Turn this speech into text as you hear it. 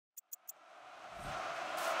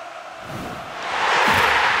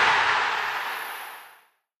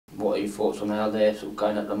What are your thoughts on how they're sort of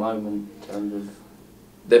going at the moment in terms of?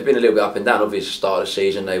 They've been a little bit up and down. Obviously, start of the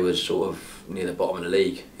season they was sort of near the bottom of the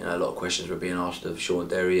league. You know, a lot of questions were being asked of Sean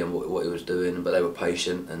Derry and what he was doing, but they were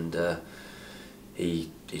patient, and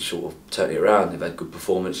he sort of turned it around. They've had good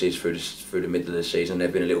performances through the middle of the season.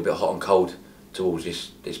 They've been a little bit hot and cold towards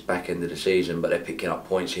this back end of the season, but they're picking up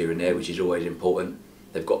points here and there, which is always important.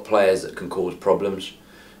 They've got players that can cause problems.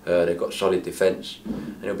 They've got solid defence,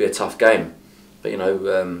 and it'll be a tough game. But you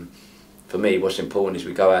know, for me, what's important is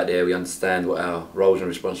we go out there, we understand what our roles and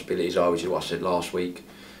responsibilities are, which is what I said last week,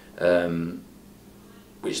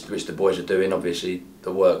 which the boys are doing. Obviously,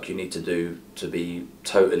 the work you need to do to be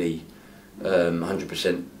totally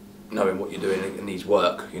 100% knowing what you're doing, it needs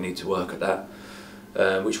work. You need to work at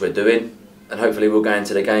that, which we're doing, and hopefully we'll go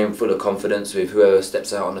into the game full of confidence with whoever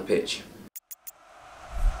steps out on the pitch.